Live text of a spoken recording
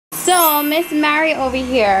So Miss Mary over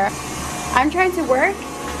here, I'm trying to work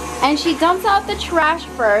and she dumps out the trash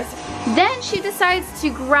first. Then she decides to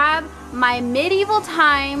grab my medieval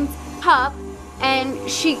times cup and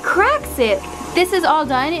she cracks it. This is all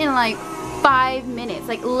done in like 5 minutes,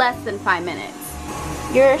 like less than 5 minutes.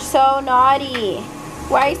 You're so naughty.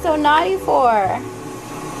 Why are you so naughty for?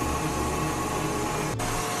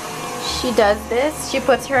 She does this. She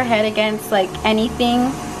puts her head against like anything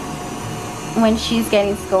when she's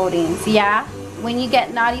getting scoldings. Yeah? When you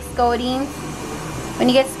get naughty scoldings. When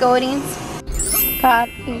you get scoldings. Got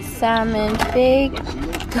a salmon big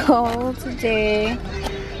goal today.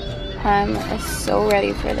 I'm so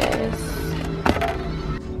ready for this.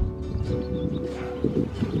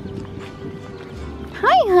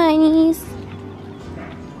 Hi, honeys.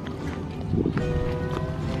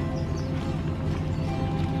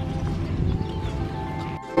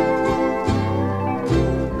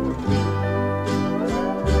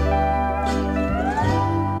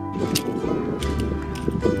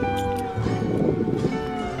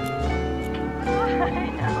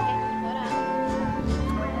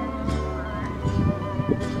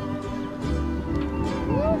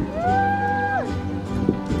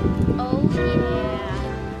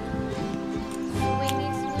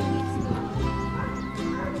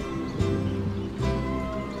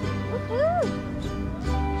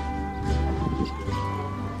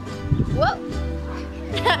 Whoa!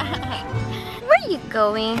 Where are you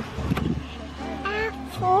going?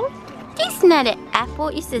 Apple. It's not an apple,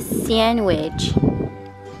 it's a sandwich.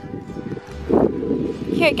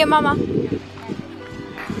 Here, get mama.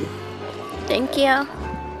 Thank you.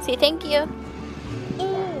 Say thank you.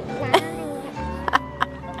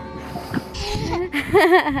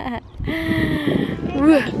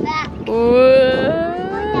 Look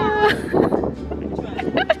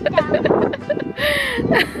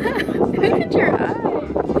at your eye.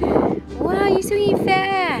 Wow, you're swimming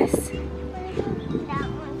fast.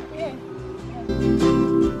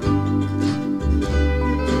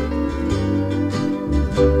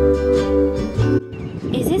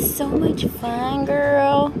 Is this so much fun,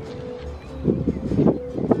 girl?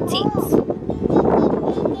 Teats.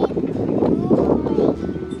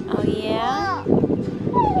 Oh yeah?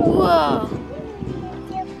 Whoa.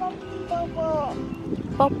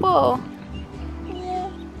 Popo.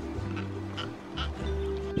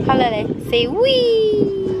 Paulele, say wee.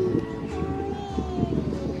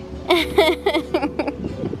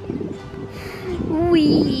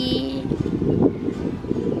 Wee.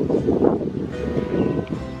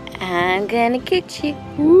 I'm gonna get you.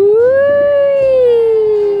 Wee.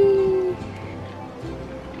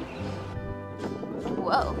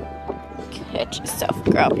 Whoa. Catch yourself,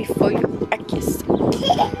 girl, before you wreck yourself.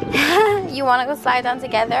 You wanna go slide down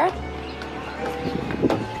together?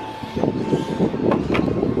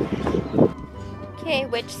 Okay,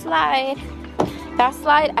 which slide? That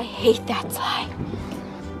slide? I hate that slide.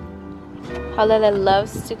 Paulele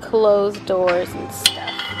loves to close doors and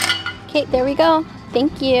stuff. Okay, there we go.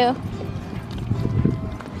 Thank you.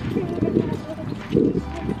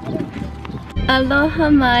 Aloha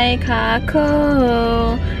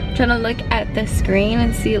Kākou. Trying to look at the screen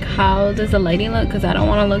and see how does the lighting look, because I don't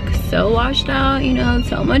want to look so washed out, you know,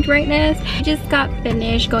 so much brightness. I just got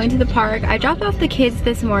finished going to the park. I dropped off the kids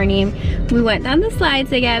this morning. We went down the slide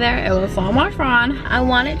together. It was so much fun. I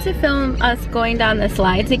wanted to film us going down the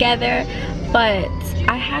slide together, but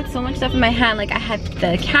I had so much stuff in my hand. Like I had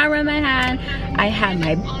the camera in my hand, I had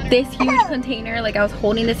this huge container, like I was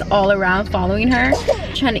holding this all around following her,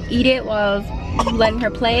 trying to eat it while I was letting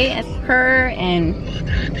her play, and her and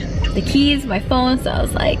the keys, my phone. So I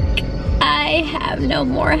was like, I have no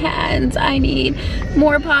more hands, I need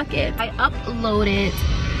more pockets. I uploaded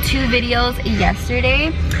 2 videos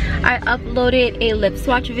yesterday. I uploaded a lip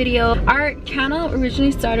swatch video. Our channel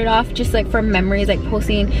originally started off just like for memories, like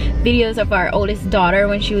posting videos of our oldest daughter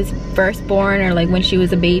when she was first born, or like when she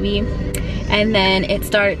was a baby. And then it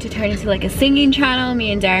started to turn into like a singing channel.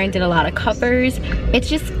 Me and Darren did a lot of covers. It's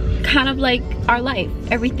just kind of like our life,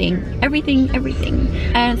 everything.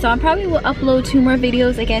 And so I probably will upload 2 more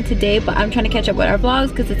videos again today, but I'm trying to catch up with our vlogs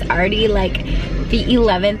because it's already like the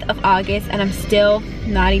 11th of August and I'm still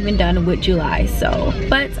not even done with July. So,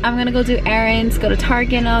 but I'm gonna go do errands, go to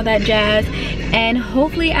Target and all that jazz, and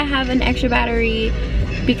hopefully I have an extra battery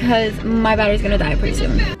because my battery's gonna die pretty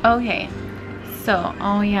soon. Okay, so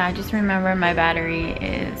oh yeah, I just remember my battery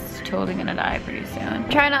is totally gonna die pretty soon.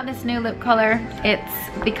 Trying out this new lip color. It's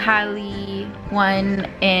the Kylie one,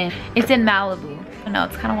 and it's in Malibu. I know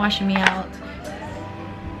it's kind of washing me out.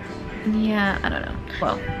 Yeah, I don't know.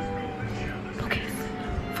 Well,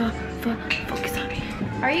 focus on me.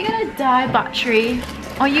 Are you gonna die, battery?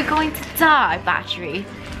 Are you going to die, battery?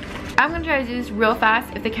 I'm gonna try to do this real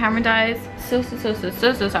fast. If the camera dies, so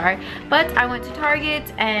sorry. But I went to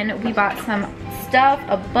Target and we bought some stuff,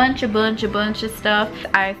 a bunch of stuff.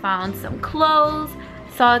 I found some clothes,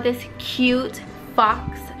 saw this cute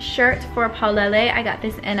fox shirt for Paulele. I got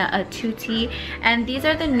this in a 2T, and these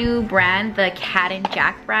are the new brand, the Cat and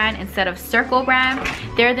Jack brand instead of Circle brand.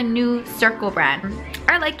 They're the new Circle brand.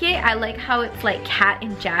 I like it. I like how it's like Cat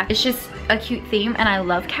and Jack. It's just a cute theme and I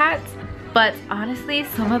love cats. But honestly,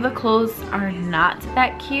 some of the clothes are not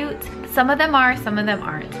that cute. Some of them are, some of them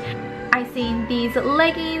aren't. I seen these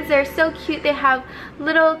leggings. They're so cute. They have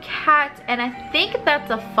little cats, and I think that's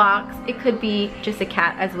a fox. It could be just a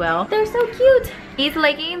cat as well. They're so cute. These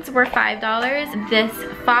leggings were $5. This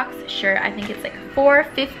fox shirt, I think it's like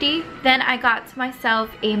 $4.50. Then I got myself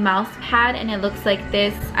a mouse pad, and it looks like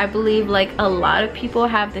this. I believe like a lot of people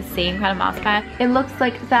have the same kind of mouse pad. It looks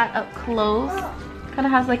like that up close. Kind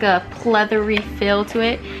of has like a pleathery feel to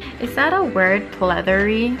it. Is that a word,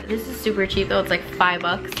 pleathery? This is super cheap though, it's like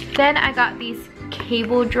 $5. Then I got these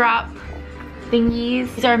cable drop thingies.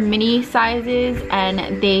 These are mini sizes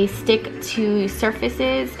and they stick to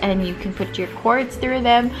surfaces and you can put your cords through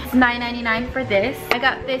them. It's $9.99 for this. I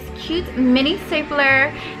got this cute mini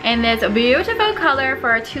stapler in this beautiful color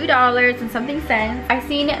for $2 and something cents. I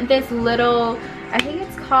seen this little, I think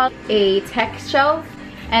it's called a tech shelf.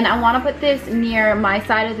 And I want to put this near my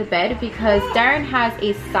side of the bed because Darren has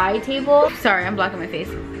a side table. Sorry, I'm blocking my face.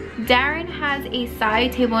 Darren has a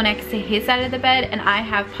side table next to his side of the bed, and I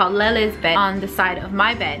have Paulele's bed on the side of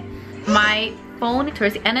my bed. My phone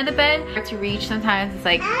towards the end of the bed, hard to reach sometimes. It's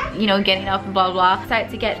like, you know, getting up and blah blah. I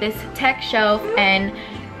decided to get this tech shelf, and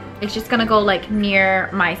it's just gonna go like near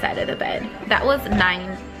my side of the bed. That was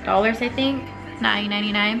 $9, I think.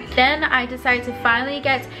 $9.99. Then I decided to finally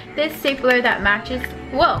get this stapler that matches,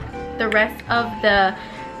 whoa, the rest of the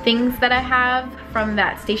things that I have from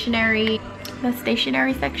that stationery, the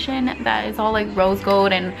stationery section that is all like rose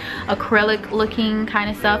gold and acrylic looking kind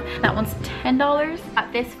of stuff. That one's $10.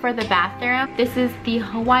 Got this for the bathroom. This is the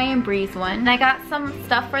Hawaiian Breeze one. And I got some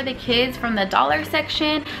stuff for the kids from the dollar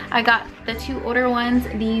section. I got the two older ones,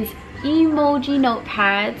 these emoji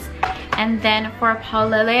notepads, and then for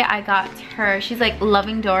Paulele I got her, she's like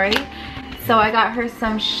loving Dory, so I got her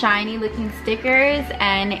some shiny looking stickers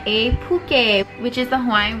and a puke, which is the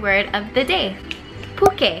Hawaiian word of the day,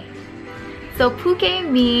 puke. So puke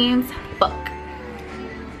means book.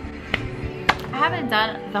 I haven't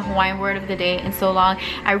done the Hawaiian word of the day in so long.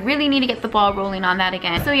 I really need to get the ball rolling on that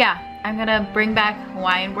again. So yeah, I'm gonna bring back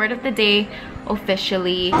Hawaiian word of the day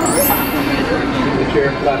officially.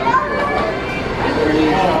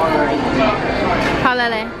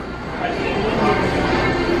 Paulele.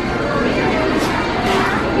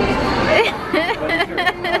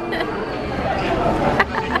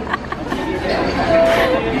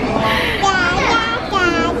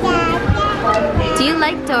 Do you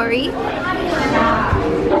like Dory?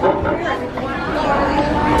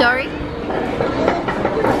 Dory?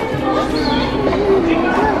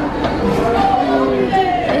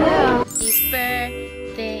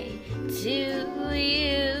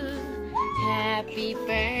 Happy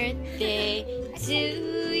birthday to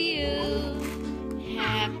you.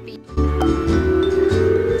 Happy.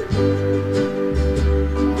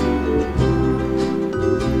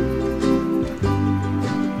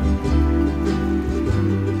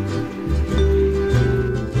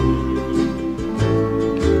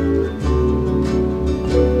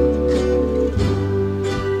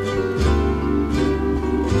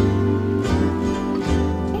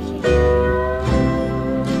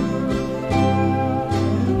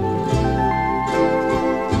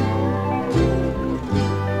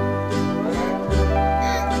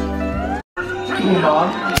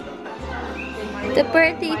 The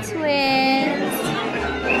birthday twins.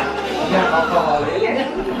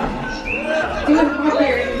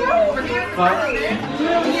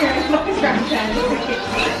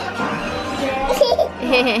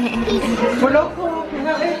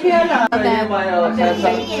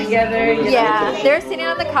 Yeah, they're sitting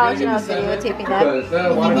on the couch and I was videotaping them.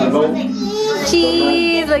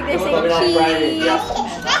 Cheese, like they're saying cheese.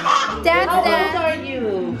 Dance, dance. How old are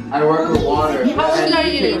you? I work with water.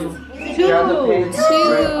 Cheese. Two.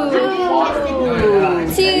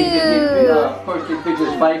 Of course, you could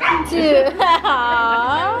just fight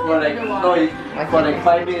for like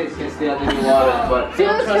 5 minutes, you can stay under the water. But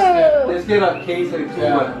let's get a case or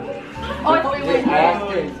two. Oh,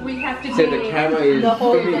 asking. We have to Said the camera is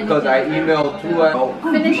because I emailed two.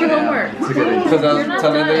 finish your homework. Because I was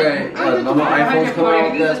telling the guy, no more iPhones come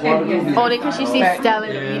out. That's one of them. Only because she sees Stella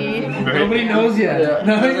eating. Nobody knows yet.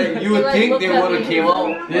 Yeah. You would think they would have came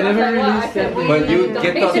out. They never released it. But you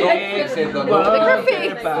get the note, it said the note. Look at her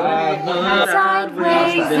face.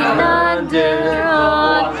 Sideways, thunder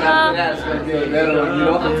on top. That's gonna be a better one, you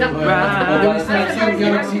know? Right.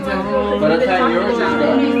 By the time yours is done,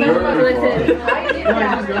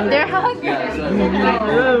 They're hungry.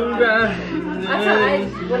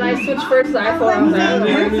 When I switched first to iPhone, I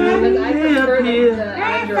prefer the Android.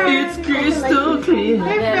 It's crystal clear.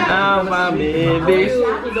 Now my baby's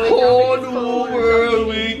whole new world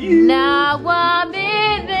with you. Now I'm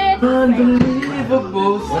in it.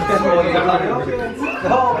 Unbelievable.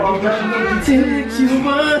 Takes you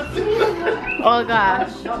much. Oh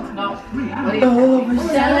gosh.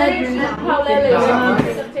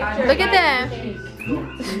 Look at them.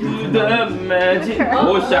 The magic.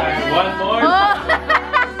 Oh, shine. One more. Oh.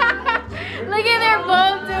 Look at they're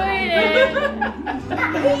both doing it.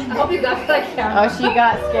 Hope you got that camera. Oh, she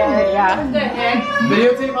got scared, yeah. What the heck?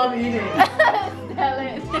 Videotape I'm eating. Tell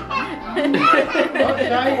it. Oh,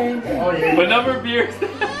 shining. Oh, yeah. What number of beers?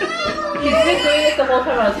 He's been doing this the whole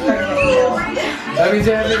time I was pregnant. That means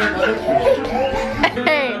you're having another.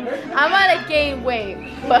 Hey, I'm on a gain weight,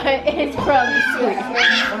 but it's probably sweet.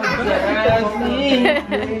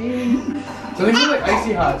 So these are like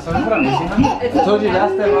icy hot. So put on icy hot. I told you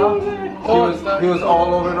last time, huh? He was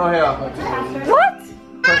all over no hair. What?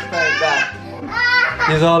 First time back.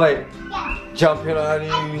 He's all like jumping on you.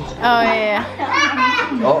 Oh yeah.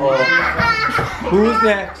 Uh-oh. Who's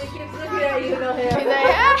next? He's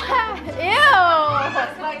like, ah,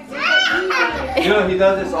 ew. You know, he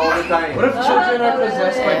does this all the time. What if children are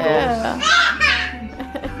possessed by ghosts?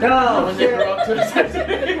 No! When they grow up to the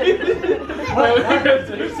sensitive. I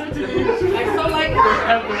so like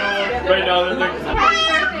Right now they're like.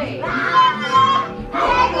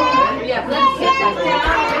 yeah, let's take this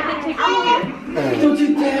down. Don't you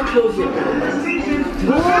dare close it.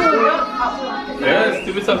 Yeah,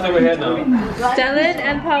 stupid stuff in my head now. Stellan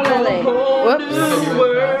and Paulele. Whoops.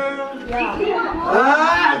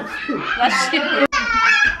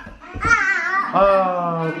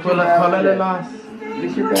 Oh, Paulele lost.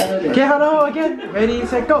 Okay, hello again. Ready,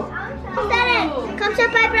 set, go. Stellan, come to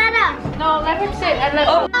my brother. No, let her sit and let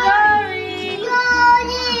her. Dory.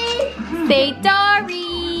 Dory. Say Dory.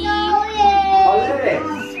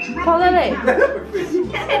 Paulele.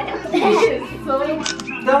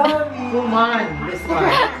 Come on, this one.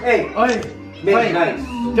 Hey, Oi, make oi. it nice.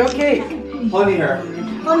 Your cake. Honey her.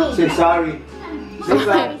 Honey. Say sorry. Say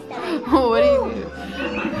sorry. What do you do?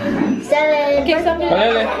 Stellan. Okay, something.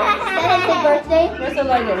 Paulele. Stellan's birthday. Where's the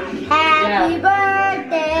lighter? Happy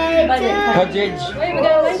birthday Light it. to How did Wait, we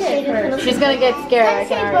gotta light it first. She's gonna get scared. I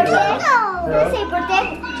Say can already birthday. tell. No. Say birthday.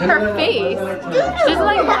 Her face. She's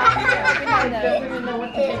like,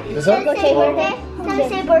 Is that Stellan say birthday. Stellan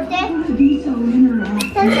say birthday.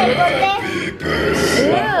 Stellan say birthday. ew.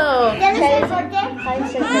 Stellan say birthday. Stellan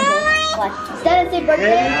say birthday. What? Stellan say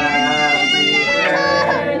birthday.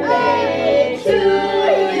 Birthday to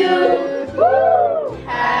you. Woo!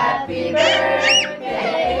 Happy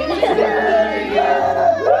birthday to you.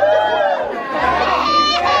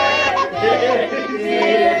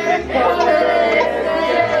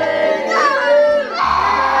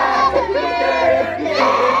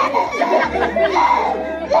 Happy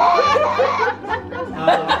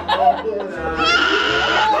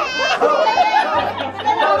birthday,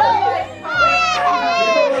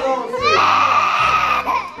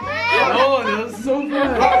 Oh, that was so fun.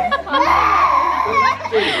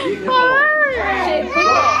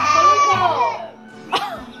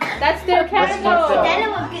 That's their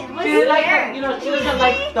candle. She like, you know, she doesn't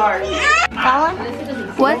like dark.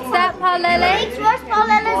 What's that, Paulele? Where's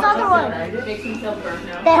Paulele's other one? Makes him feel burnt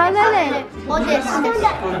out. Paulele. What's this?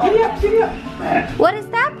 What is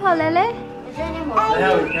that, Paulele?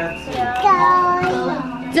 Yeah, we can't see.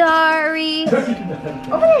 Dory.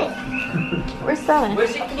 Open it. Where's Stellan?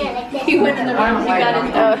 He went in the room, he got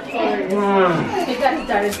his Oh. he got his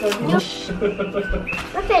dinosaur. Open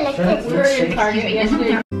it like this. We were in Target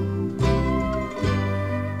yesterday.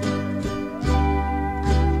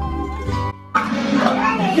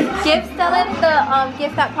 Give Stellan the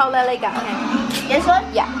gift that Paulele got him. This one?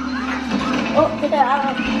 Yeah. Oh, get it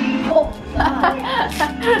out. Oh.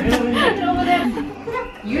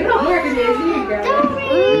 You know where it is, you grab it.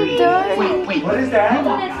 Ooh, Dory. Wait, what is that?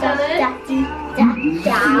 What is that?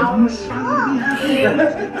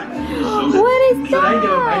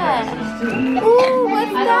 Ooh,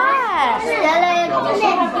 what's that? Stellan, open it.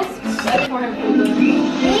 He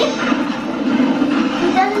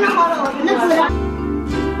doesn't know how to open it.